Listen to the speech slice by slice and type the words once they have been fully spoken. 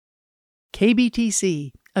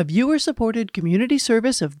KBTC, a viewer-supported community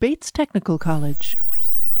service of Bates Technical College.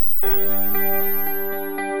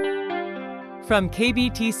 From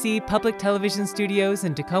KBTC Public Television Studios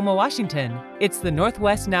in Tacoma, Washington, it's the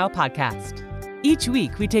Northwest Now podcast. Each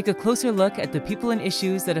week, we take a closer look at the people and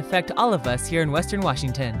issues that affect all of us here in Western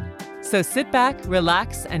Washington. So sit back,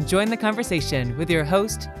 relax, and join the conversation with your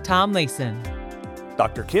host, Tom Layson.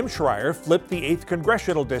 Dr. Kim Schrier flipped the 8th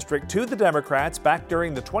Congressional District to the Democrats back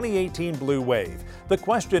during the 2018 blue wave. The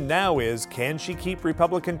question now is, can she keep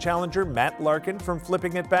Republican challenger Matt Larkin from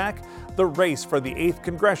flipping it back? The race for the 8th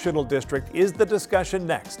Congressional District is the discussion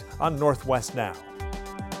next on Northwest Now.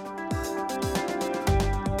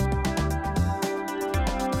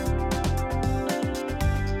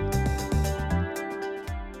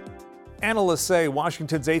 Analysts say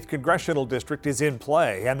Washington's 8th Congressional District is in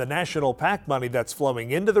play, and the national PAC money that's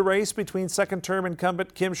flowing into the race between second-term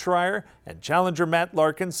incumbent Kim Schrier and challenger Matt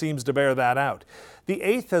Larkin seems to bear that out. The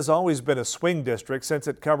 8th has always been a swing district since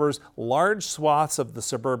it covers large swaths of the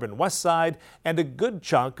suburban west side and a good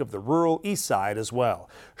chunk of the rural east side as well.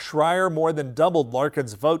 Schrier more than doubled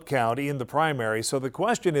Larkin's vote count in the primary, so the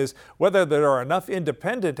question is whether there are enough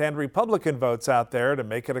independent and Republican votes out there to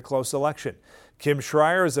make it a close election. Kim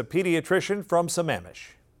Schrier is a pediatrician from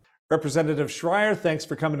Sammamish. Representative Schrier, thanks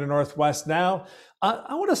for coming to Northwest Now.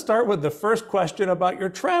 I want to start with the first question about your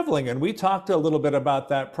traveling, and we talked a little bit about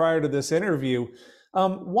that prior to this interview.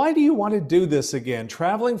 Why do you want to do this again?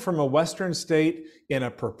 Traveling from a Western state in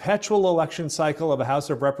a perpetual election cycle of a House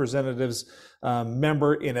of Representatives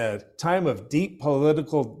member in a time of deep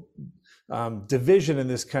political division in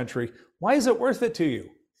this country, why is it worth it to you?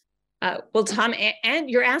 Well, Tom, and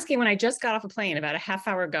you're asking when I just got off a plane about a half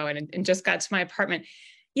hour ago and just got to my apartment.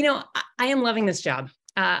 You know, I am loving this job.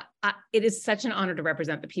 It is such an honor to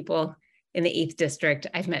represent the people in the 8th District.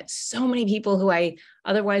 I've met so many people who I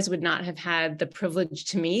otherwise would not have had the privilege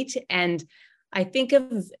to meet. And I think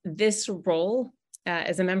of this role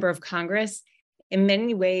as a member of Congress in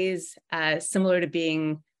many ways similar to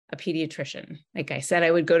being a pediatrician. Like I said, I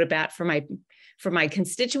would go to bat for my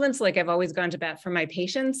constituents, like I've always gone to bat for my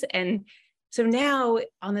patients. And so now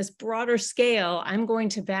on this broader scale, I'm going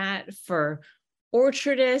to bat for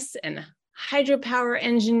orchardists and hydropower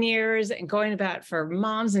engineers and going to bat for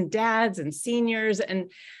moms and dads and seniors.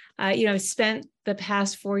 And, I've spent the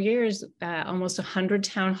past 4 years, almost 100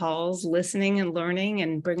 town halls, listening and learning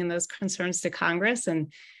and bringing those concerns to Congress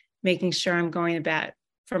and making sure I'm going to bat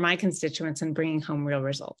for my constituents and bringing home real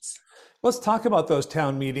results. Let's talk about those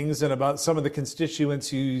town meetings and about some of the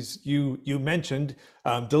constituents you mentioned,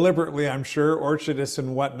 deliberately, I'm sure, orchardists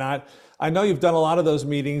and whatnot. I know you've done a lot of those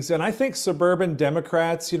meetings, and I think suburban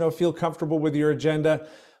Democrats, feel comfortable with your agenda.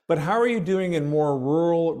 But how are you doing in more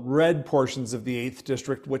rural, red portions of the 8th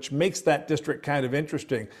District, which makes that district kind of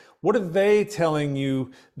interesting? What are they telling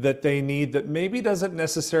you that they need that maybe doesn't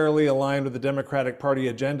necessarily align with the Democratic Party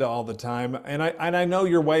agenda all the time? And I know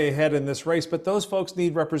you're way ahead in this race, but those folks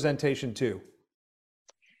need representation too.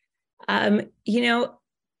 I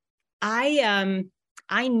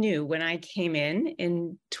knew when I came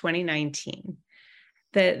in 2019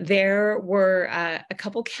 that there were a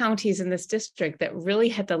couple counties in this district that really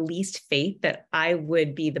had the least faith that I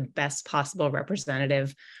would be the best possible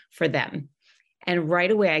representative for them. And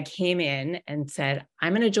right away, I came in and said,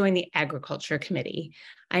 I'm going to join the Agriculture Committee.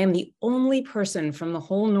 I am the only person from the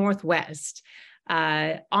whole Northwest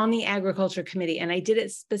on the Agriculture Committee. And I did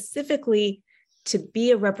it specifically to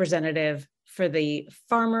be a representative for the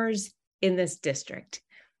farmers in this district.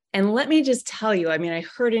 And let me just tell you, I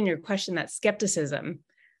heard in your question that skepticism.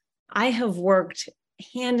 I have worked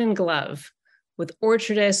hand in glove with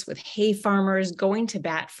orchardists, with hay farmers, going to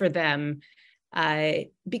bat for them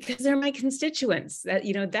because they're my constituents. That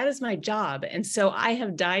is my job. And so I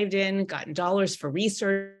have dived in, gotten dollars for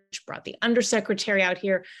research, brought the undersecretary out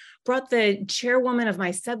here, brought the chairwoman of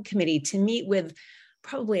my subcommittee to meet with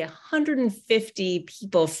probably 150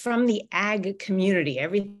 people from the ag community,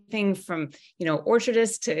 everything from,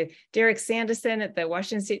 orchardists to Derek Sanderson at the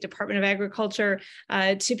Washington State Department of Agriculture,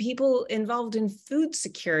 to people involved in food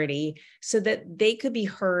security so that they could be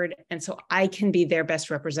heard. And so I can be their best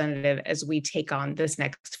representative as we take on this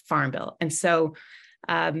next farm bill. And so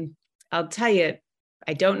I'll tell you,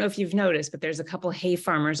 I don't know if you've noticed, but there's a couple hay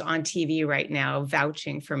farmers on TV right now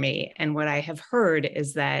vouching for me. And what I have heard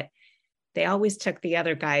is that they always took the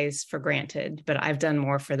other guys for granted, but I've done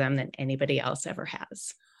more for them than anybody else ever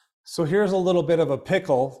has. So here's a little bit of a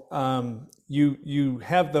pickle. You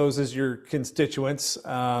have those as your constituents.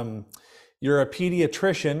 You're a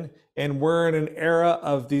pediatrician, and we're in an era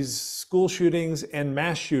of these school shootings and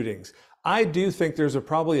mass shootings. I do think there's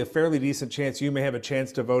probably a fairly decent chance you may have a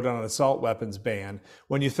chance to vote on an assault weapons ban.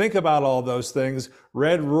 When you think about all those things,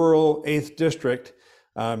 red rural 8th district,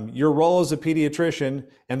 your role as a pediatrician,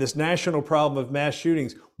 and this national problem of mass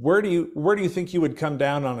shootings, where do you think you would come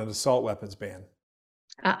down on an assault weapons ban?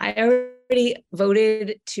 I already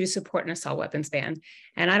voted to support an assault weapons ban,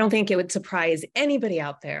 and I don't think it would surprise anybody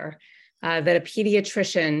out there that a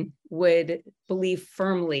pediatrician would believe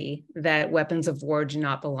firmly that weapons of war do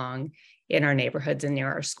not belong in our neighborhoods and near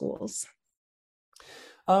our schools.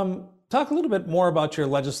 Talk a little bit more about your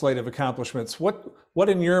legislative accomplishments. What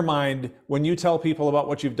in your mind, when you tell people about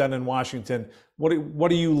what you've done in Washington, what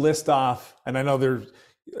do you list off? And I know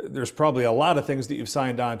there's probably a lot of things that you've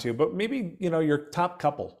signed on to, but maybe, your top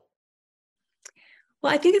couple.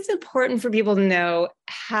 Well, I think it's important for people to know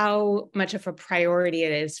how much of a priority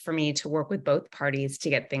it is for me to work with both parties to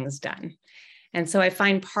get things done. And so I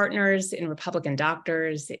find partners in Republican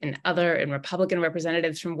doctors, in Republican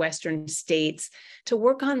representatives from Western states to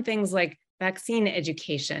work on things like vaccine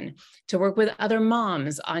education, to work with other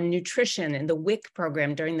moms on nutrition and the WIC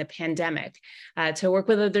program during the pandemic, to work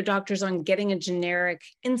with other doctors on getting a generic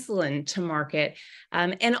insulin to market,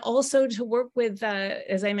 and also to work with,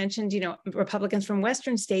 as I mentioned, Republicans from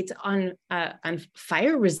Western states on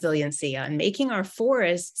fire resiliency, on making our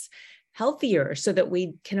forests healthier so that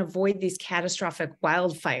we can avoid these catastrophic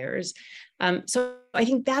wildfires. So I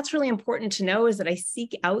think that's really important to know, is that I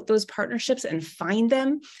seek out those partnerships and find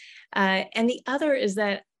them. And the other is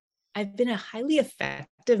that I've been a highly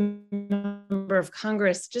effective member of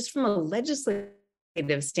Congress just from a legislative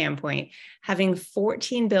standpoint, having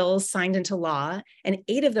 14 bills signed into law, and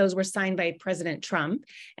 8 of those were signed by President Trump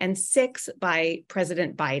and 6 by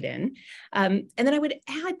President Biden. And then I would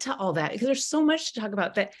add to all that, because there's so much to talk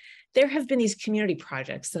about, that there have been these community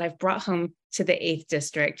projects that I've brought home to the 8th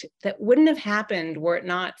district that wouldn't have happened were it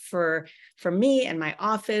not for me and my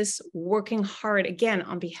office working hard, again,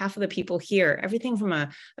 on behalf of the people here. Everything from a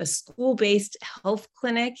school-based health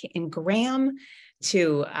clinic in Graham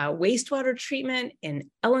to wastewater treatment in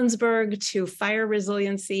Ellensburg to fire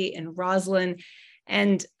resiliency in Roslyn.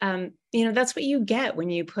 And, that's what you get when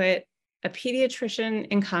you put a pediatrician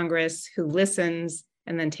in Congress who listens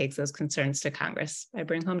and then takes those concerns to Congress. I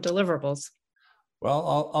bring home deliverables.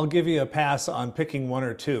 Well, I'll give you a pass on picking 1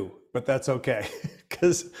 or 2, but that's okay,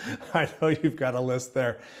 because I know you've got a list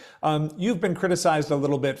there. You've been criticized a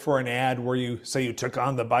little bit for an ad where you say you took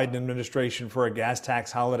on the Biden administration for a gas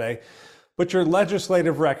tax holiday, but your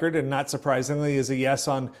legislative record, and not surprisingly, is a yes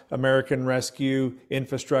on American Rescue,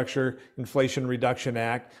 Infrastructure, Inflation Reduction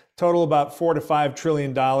Act. Total about $4 to $5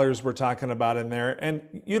 trillion we're talking about in there. And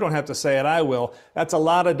you don't have to say it, I will. That's a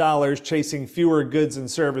lot of dollars chasing fewer goods and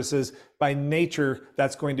services. By nature,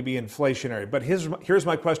 that's going to be inflationary. But here's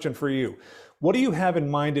my question for you. What do you have in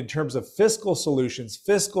mind in terms of fiscal solutions,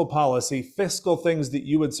 fiscal policy, fiscal things that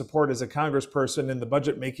you would support as a congressperson in the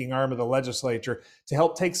budget-making arm of the legislature to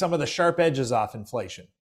help take some of the sharp edges off inflation?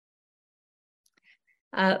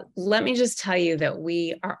 Let me just tell you that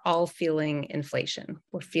we are all feeling inflation.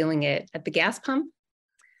 We're feeling it at the gas pump.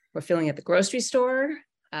 We're feeling it at the grocery store.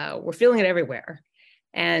 We're feeling it everywhere.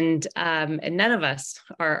 And none of us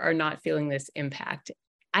are not feeling this impact.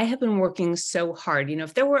 I have been working so hard.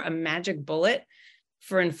 If there were a magic bullet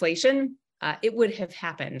for inflation, it would have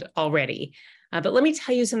happened already. But let me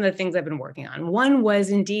tell you some of the things I've been working on. One was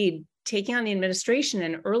indeed taking on the administration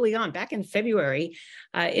and early on, back in February,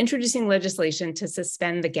 introducing legislation to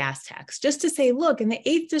suspend the gas tax, just to say, look, in the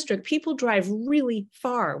 8th district, people drive really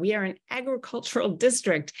far. We are an agricultural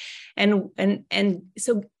district. And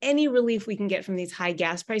so any relief we can get from these high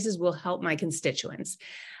gas prices will help my constituents.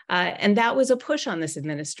 And that was a push on this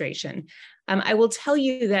administration. I will tell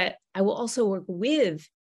you that I will also work with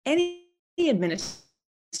any administration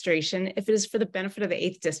if it is for the benefit of the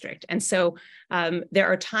 8th district. And so there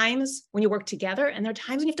are times when you work together, and there are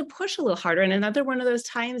times when you have to push a little harder. And another one of those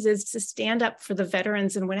times is to stand up for the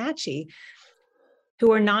veterans in Wenatchee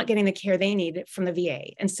who are not getting the care they need from the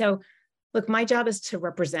VA. And so, look, my job is to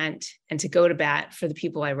represent and to go to bat for the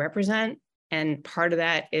people I represent. And part of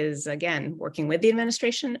that is, again, working with the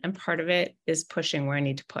administration, and part of it is pushing where I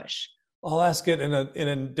need to push. I'll ask it in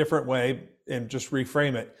a different way and just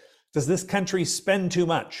reframe it. Does this country spend too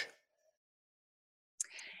much?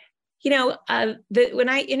 When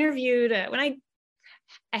I interviewed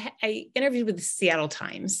with the Seattle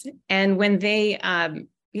Times, and when they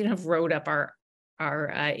wrote up our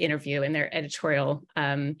interview in their editorial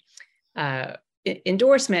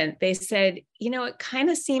endorsement, they said, it kind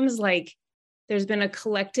of seems like there's been a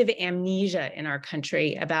collective amnesia in our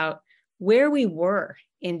country about where we were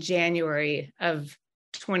in January of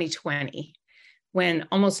 2020. when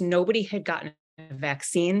almost nobody had gotten a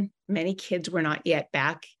vaccine. Many kids were not yet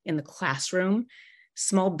back in the classroom.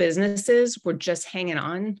 Small businesses were just hanging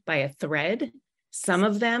on by a thread, some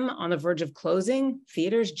of them on the verge of closing,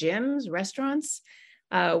 theaters, gyms, restaurants.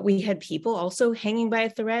 We had people also hanging by a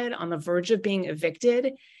thread on the verge of being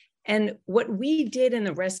evicted. And what we did in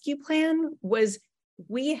the rescue plan was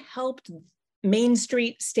we helped Main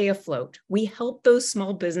Street stay afloat. We helped those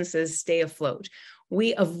small businesses stay afloat.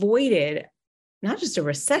 We avoided not just a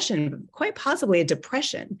recession, but quite possibly a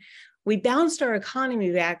depression. We bounced our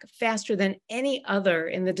economy back faster than any other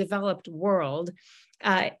in the developed world.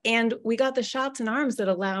 And we got the shots in arms that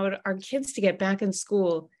allowed our kids to get back in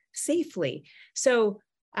school safely. So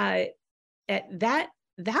that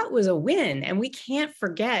was a win. And we can't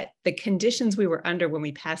forget the conditions we were under when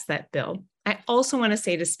we passed that bill. I also want to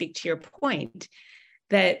say, to speak to your point,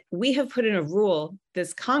 that we have put in a rule,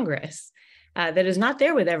 this Congress, that is not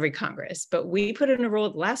there with every Congress, but we put in a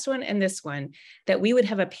rule, the last one and this one, that we would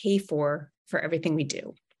have a pay for everything we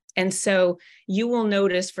do. And so you will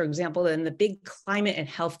notice, for example, in the big climate and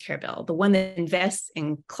healthcare bill, the one that invests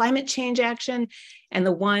in climate change action and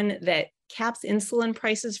the one that caps insulin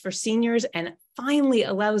prices for seniors and finally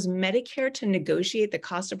allows Medicare to negotiate the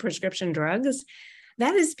cost of prescription drugs,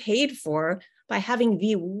 that is paid for by having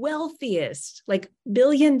the wealthiest, like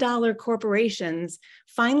billion-dollar corporations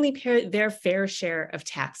finally pay their fair share of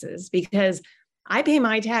taxes, because I pay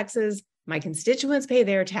my taxes, my constituents pay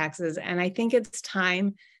their taxes, and I think it's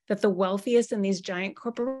time that the wealthiest in these giant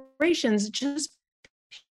corporations just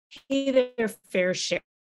pay their fair share.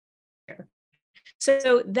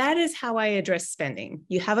 So that is how I address spending.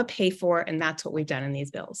 You have a pay for, and that's what we've done in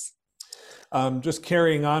these bills. Just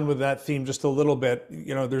carrying on with that theme just a little bit,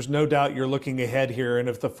 there's no doubt you're looking ahead here. And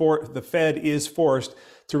if the Fed is forced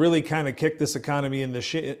to really kind of kick this economy in the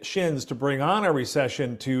shins to bring on a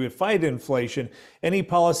recession to fight inflation, any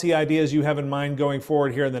policy ideas you have in mind going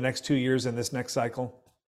forward here in the next 2 years in this next cycle?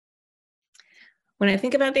 When I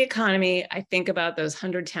think about the economy, I think about those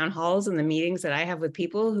 100 town halls and the meetings that I have with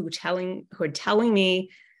people who are telling me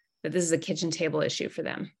that this is a kitchen table issue for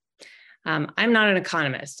them. I'm not an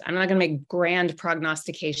economist. I'm not going to make grand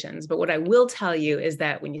prognostications, but what I will tell you is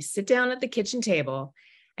that when you sit down at the kitchen table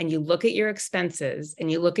and you look at your expenses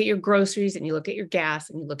and you look at your groceries and you look at your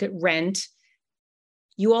gas and you look at rent,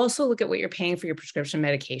 you also look at what you're paying for your prescription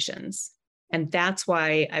medications. And that's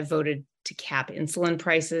why I voted to cap insulin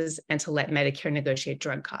prices and to let Medicare negotiate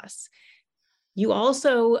drug costs. You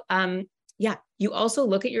also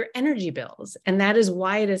look at your energy bills. And that is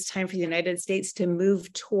why it is time for the United States to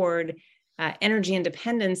move toward energy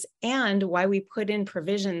independence, and why we put in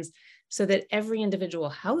provisions so that every individual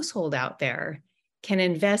household out there can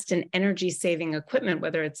invest in energy saving equipment,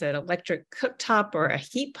 whether it's an electric cooktop or a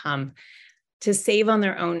heat pump, to save on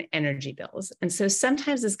their own energy bills. And so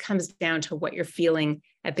sometimes this comes down to what you're feeling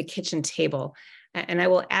at the kitchen table. And I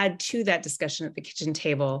will add to that discussion at the kitchen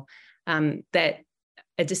table that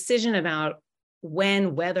a decision about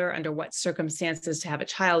when, whether, under what circumstances to have a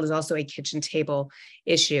child is also a kitchen table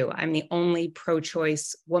issue. I'm the only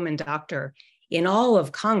pro-choice woman doctor in all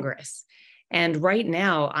of Congress. And right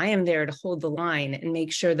now, I am there to hold the line and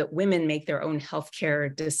make sure that women make their own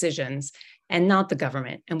healthcare decisions and not the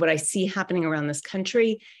government. And what I see happening around this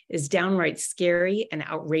country is downright scary and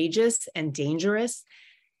outrageous and dangerous.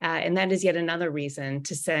 And that is yet another reason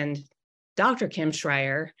to send Dr. Kim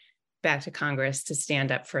Schrier back to Congress to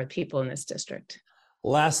stand up for people in this district.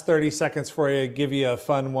 Last 30 seconds for you, give you a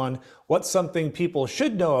fun one. What's something people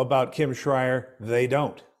should know about Kim Schrier they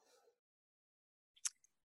don't?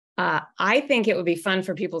 I think it would be fun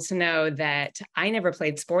for people to know that I never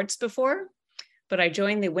played sports before, but I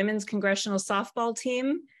joined the women's Congressional softball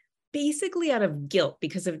team basically out of guilt,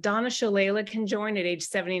 because if Donna Shalala can join at age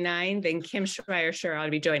 79, then Kim Schrier sure ought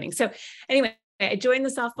to be joining. So anyway, I joined the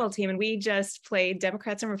softball team and we just played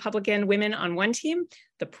Democrats and Republican women on one team,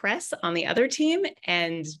 the press on the other team,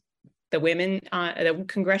 and the women, the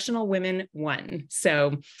Congressional women won.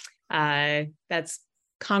 So that's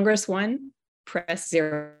Congress 1, press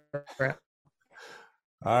 0.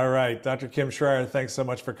 All right, Dr. Kim Schrier, thanks so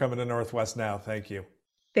much for coming to Northwest Now. Thank you.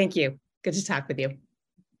 Thank you. Good to talk with you.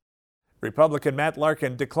 Republican Matt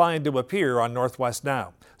Larkin declined to appear on Northwest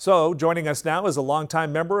Now. So joining us now is a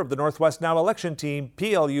longtime member of the Northwest Now election team,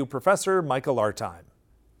 PLU professor Michael Artime.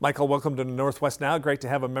 Michael, welcome to Northwest Now. Great to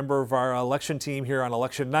have a member of our election team here on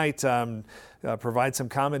election night provide some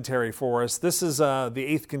commentary for us. This is the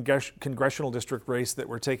 8th Congressional District race that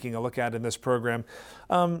we're taking a look at in this program.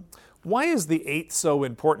 Why is the 8th so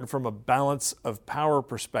important from a balance of power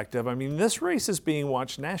perspective? I mean, this race is being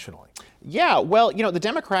watched nationally. Yeah, well, the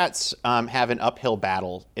Democrats have an uphill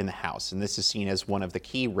battle in the House, and this is seen as one of the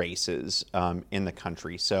key races in the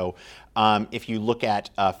country. So if you look at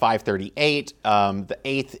 538, the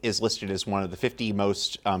 8th is listed as one of the 50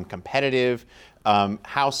 most competitive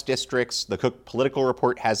House districts. The Cook Political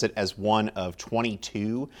Report has it as one of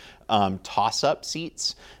 22 toss-up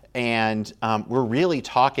seats. And we're really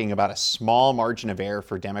talking about a small margin of error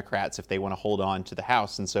for Democrats if they want to hold on to the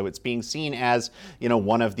House. And so it's being seen as,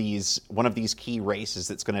 one of these key races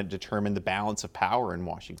that's going to determine the balance of power in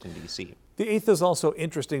Washington, D.C. The 8th is also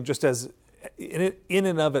interesting just as in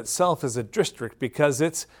and of itself as a district because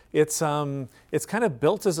it's kind of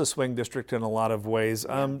built as a swing district in a lot of ways.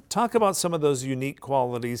 Talk about some of those unique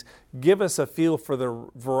qualities. Give us a feel for the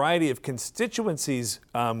variety of constituencies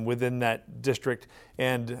within that district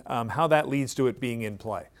and how that leads to it being in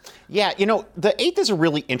play. Yeah, the 8th is a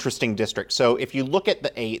really interesting district. So if you look at the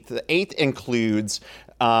 8th includes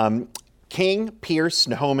King, Pierce,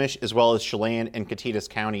 Snohomish, as well as Chelan and Catitas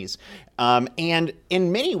counties. And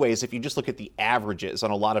in many ways, if you just look at the averages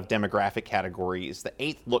on a lot of demographic categories, the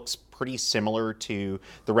 8th looks pretty similar to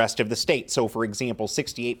the rest of the state. So for example,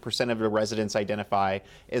 68% of the residents identify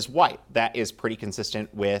as white. That is pretty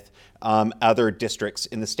consistent with other districts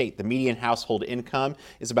in the state. The median household income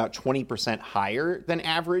is about 20% higher than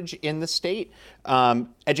average in the state.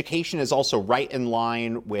 Education is also right in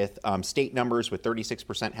line with state numbers, with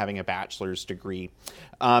 36% having a bachelor's degree.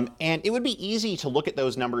 And it would be easy to look at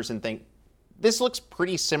those numbers and think, this looks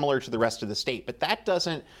pretty similar to the rest of the state, but that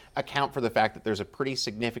doesn't account for the fact that there's a pretty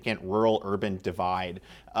significant rural-urban divide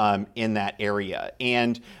in that area.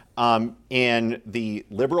 And in the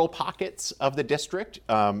liberal pockets of the district,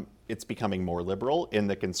 it's becoming more liberal. In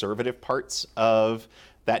the conservative parts of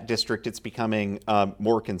that district, it's becoming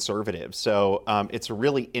more conservative. So it's a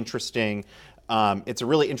really interesting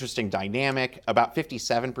dynamic. About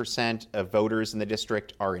 57% of voters in the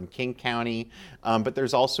district are in King County, but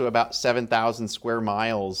there's also about 7,000 square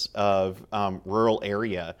miles of rural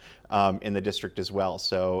area in the district as well.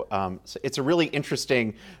 So it's a really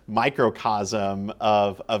interesting microcosm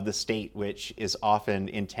of the state, which is often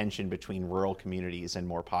in tension between rural communities and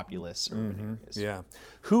more populous urban areas. Yeah.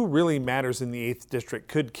 Who really matters in the 8th district?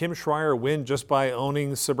 Could Kim Schrier win just by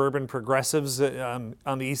owning suburban progressives on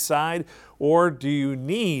the east side? Or do you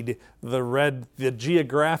need the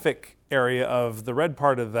geographic area of the red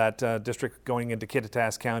part of that district going into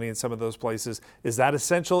Kittitas County and some of those places? Is that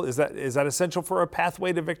essential? Is that essential for a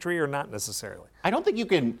pathway to victory or not necessarily? I don't think you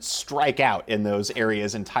can strike out in those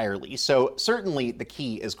areas entirely. So certainly the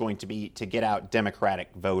key is going to be to get out Democratic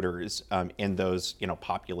voters in those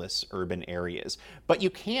populous urban areas. But you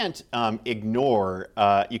can't ignore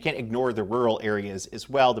the rural areas as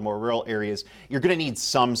well. The more rural areas, you're going to need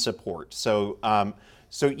some support. So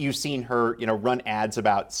you've seen her, run ads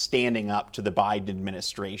about standing up to the Biden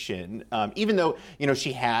administration, even though,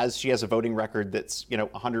 she has a voting record that's,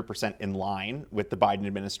 100% in line with the Biden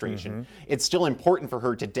administration. Mm-hmm. It's still important for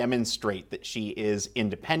her to demonstrate that she is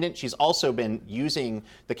independent. She's also been using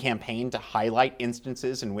the campaign to highlight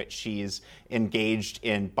instances in which she's engaged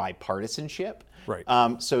in bipartisanship. Right.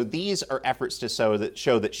 So these are efforts to show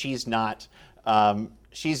that she's not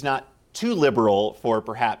too liberal for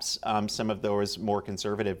perhaps some of those more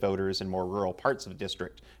conservative voters in more rural parts of the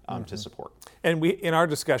district to support. And in our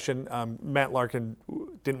discussion, Matt Larkin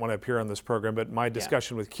didn't want to appear on this program, but my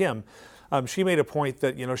discussion with Kim, she made a point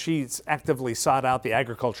that she's actively sought out the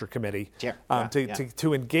Agriculture Committee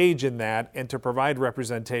to engage in that and to provide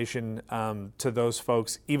representation to those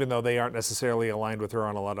folks, even though they aren't necessarily aligned with her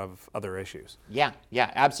on a lot of other issues. Yeah,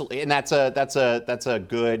 absolutely, and that's a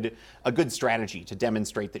good strategy to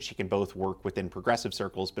demonstrate that she can both work within progressive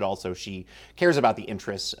circles, but also she cares about the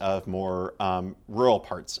interests of more rural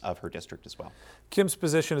parts of her district as well. Kim's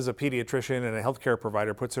position as a pediatrician and a healthcare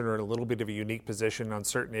provider puts her in a little bit of a unique position on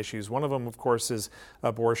certain issues. One of them, of course, is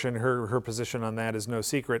abortion. Her position on that is no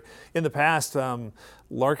secret. In the past,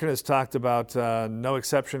 Larkin has talked about no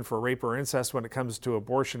exception for rape or incest when it comes to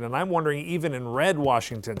abortion. And I'm wondering, even in red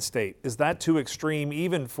Washington state, is that too extreme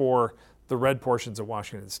even for the red portions of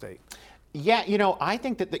Washington state? Yeah, I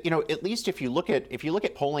think that at least if you look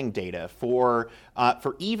at polling data for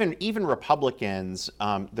even Republicans,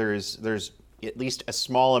 there's at least a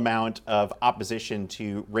small amount of opposition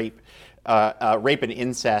to rape rape and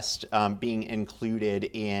incest being included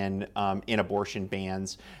in abortion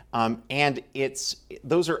bans. And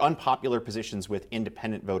those are unpopular positions with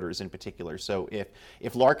independent voters in particular. So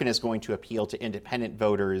if Larkin is going to appeal to independent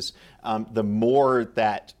voters, the more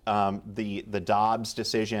that the Dobbs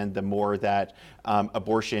decision, the more that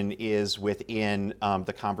abortion is within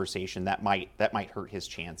the conversation, that might hurt his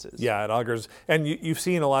chances. Yeah, it augurs. And you've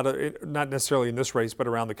seen a lot of, not necessarily in this race, but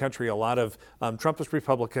around the country, a lot of Trumpist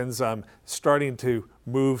Republicans starting to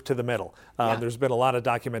move to the middle. There's been a lot of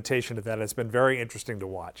documentation of that. It's been very interesting to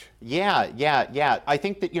watch. Yeah. I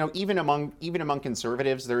think that even among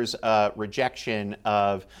conservatives, there's a rejection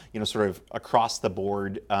of sort of across the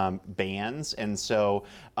board bans, and so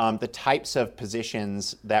the types of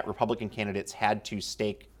positions that Republican candidates had to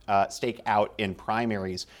stake out in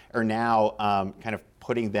primaries are now kind of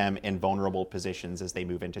putting them in vulnerable positions as they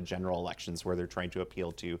move into general elections where they're trying to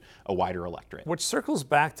appeal to a wider electorate. Which circles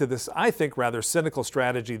back to this, I think, rather cynical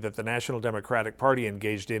strategy that the National Democratic Party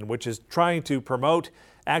engaged in, which is trying to promote,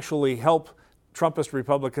 actually help Trumpist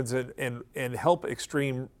Republicans and help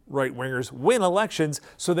extreme right-wingers win elections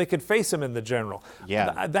so they could face them in the general.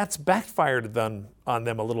 Yeah. That's backfired on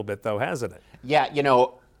them a little bit, though, hasn't it? Yeah,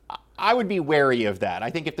 I would be wary of that. I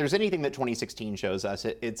think if there's anything that 2016 shows us,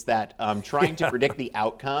 it's that trying to predict the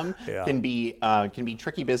outcome can be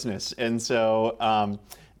tricky business. And so,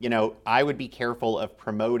 I would be careful of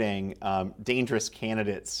promoting dangerous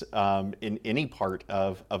candidates in any part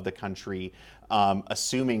of the country,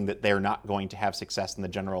 assuming that they're not going to have success in the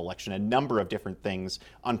general election. A number of different things,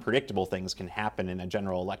 unpredictable things, can happen in a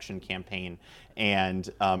general election campaign, and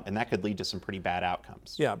that could lead to some pretty bad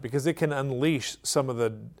outcomes. Yeah, because it can unleash some of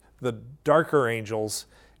the darker angels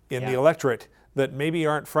in the electorate that maybe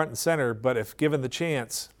aren't front and center, but if given the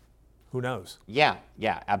chance, who knows? Yeah,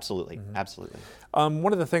 absolutely.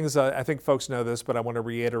 One of the things, I think folks know this, but I want to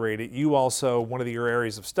reiterate it, you also, one of your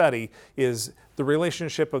areas of study is the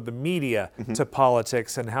relationship of the media to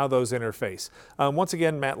politics and how those interface. Once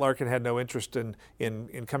again, Matt Larkin had no interest in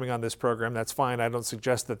coming on this program. That's fine. I don't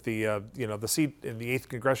suggest that the seat in the 8th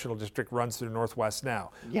Congressional District runs through Northwest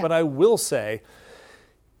now. Yeah. But I will say,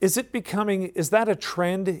 is that a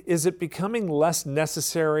trend? Is it becoming less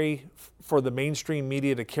necessary for the mainstream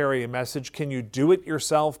media to carry a message? Can you do it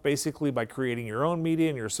yourself basically by creating your own media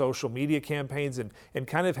and your social media campaigns and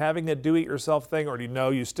kind of having a do-it-yourself thing? Or do you know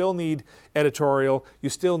you still need editorial, you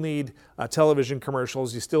still need television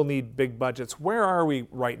commercials, you still need big budgets? Where are we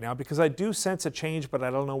right now? Because I do sense a change, but I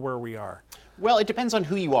don't know where we are. Well, it depends on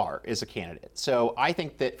who you are as a candidate. So I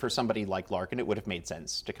think that for somebody like Larkin, it would have made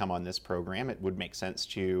sense to come on this program. It would make sense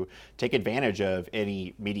to take advantage of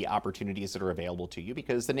any media opportunities that are available to you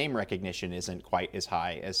because the name recognition isn't quite as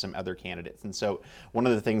high as some other candidates. And so one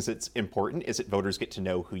of the things that's important is that voters get to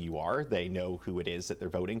know who you are. They know who it is that they're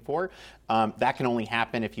voting for. That can only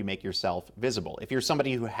happen if you make yourself visible. If you're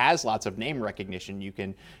somebody who has lots of name recognition, you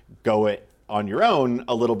can go it on your own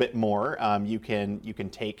a little bit more. You can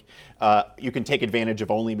take advantage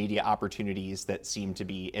of only media opportunities that seem to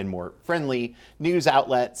be in more friendly news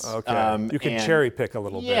outlets. Okay. You can cherry pick a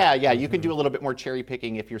little bit. Yeah. You can do a little bit more cherry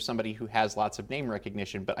picking if you're somebody who has lots of name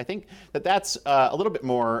recognition. But I think that's a little bit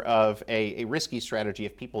more of a risky strategy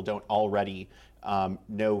if people don't already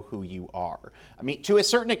know who you are. I mean, to a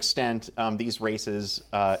certain extent, these races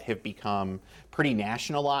have become pretty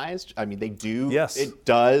nationalized. I mean, they do. Yes. It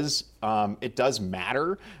does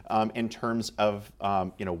matter in terms of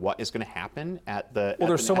what is going to happen at the. Well,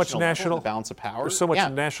 there's so much national balance of power. There's so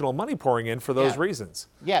much national money pouring in for those reasons.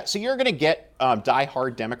 Yeah. So you're going to get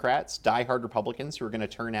diehard Democrats, diehard Republicans who are going to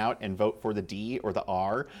turn out and vote for the D or the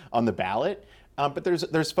R on the ballot. But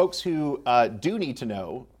there's folks who do need to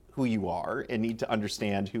know who you are and need to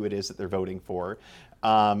understand who it is that they're voting for,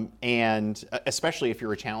 and especially if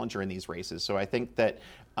you're a challenger in these races. So I think that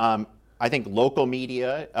local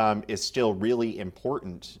media is still really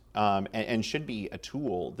important and should be a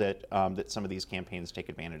tool that some of these campaigns take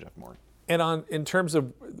advantage of more. And in terms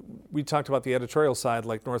of, we talked about the editorial side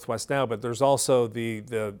like Northwest Now, but there's also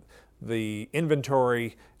the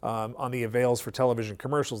inventory on the avails for television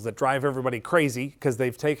commercials that drive everybody crazy because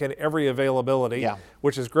they've taken every availability,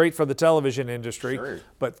 which is great for the television industry,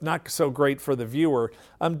 but not so great for the viewer.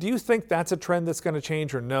 Do you think that's a trend that's going to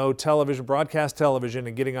change, or no? Television, broadcast television,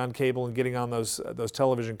 and getting on cable and getting on those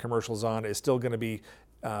television commercials on is still going to be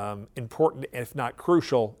important, if not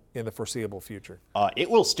crucial, in the foreseeable future? It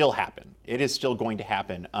will still happen. It is still going to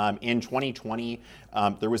happen. In 2020,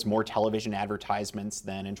 there was more television advertisements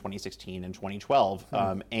than in 2016 and 2012.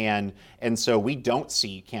 And so we don't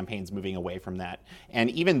see campaigns moving away from that. And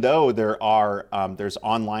even though there's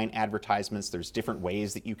online advertisements, there's different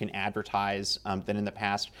ways that you can advertise than in the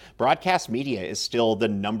past, broadcast media is still the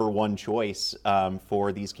number one choice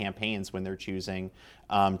for these campaigns when they're choosing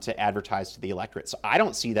to advertise to the electorate. So I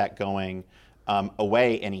don't see that going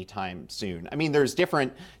away anytime soon. I mean, there's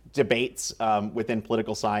different debates within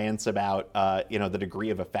political science about the degree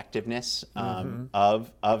of effectiveness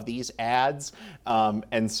of these ads,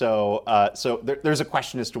 and so there's a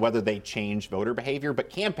question as to whether they change voter behavior. But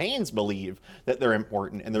campaigns believe that they're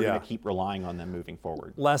important, and they're going to keep relying on them moving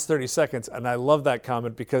forward. Last 30 seconds, and I love that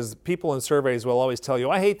comment because people in surveys will always tell you,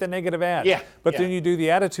 "I hate the negative ads." But then you do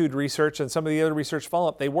the attitude research and some of the other research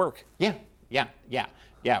follow-up; they work.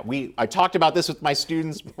 I talked about this with my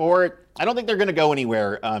students before. I don't think they're going to go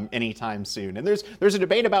anywhere anytime soon. And there's a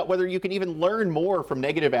debate about whether you can even learn more from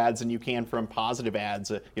negative ads than you can from positive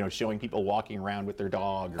ads, showing people walking around with their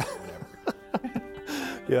dog or whatever.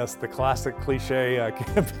 Yes, the classic cliche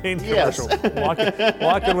campaign commercial.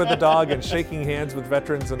 Walking with the dog and shaking hands with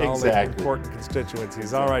veterans and all the important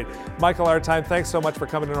constituencies. All right, Michael, our time, thanks so much for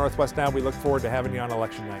coming to Northwest Now. We look forward to having you on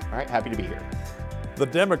election night. All right, happy to be here. The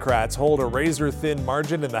Democrats hold a razor-thin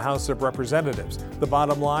margin in the House of Representatives. The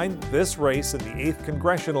bottom line, this race in the 8th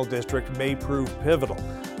Congressional District may prove pivotal.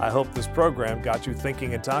 I hope this program got you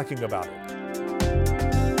thinking and talking about it.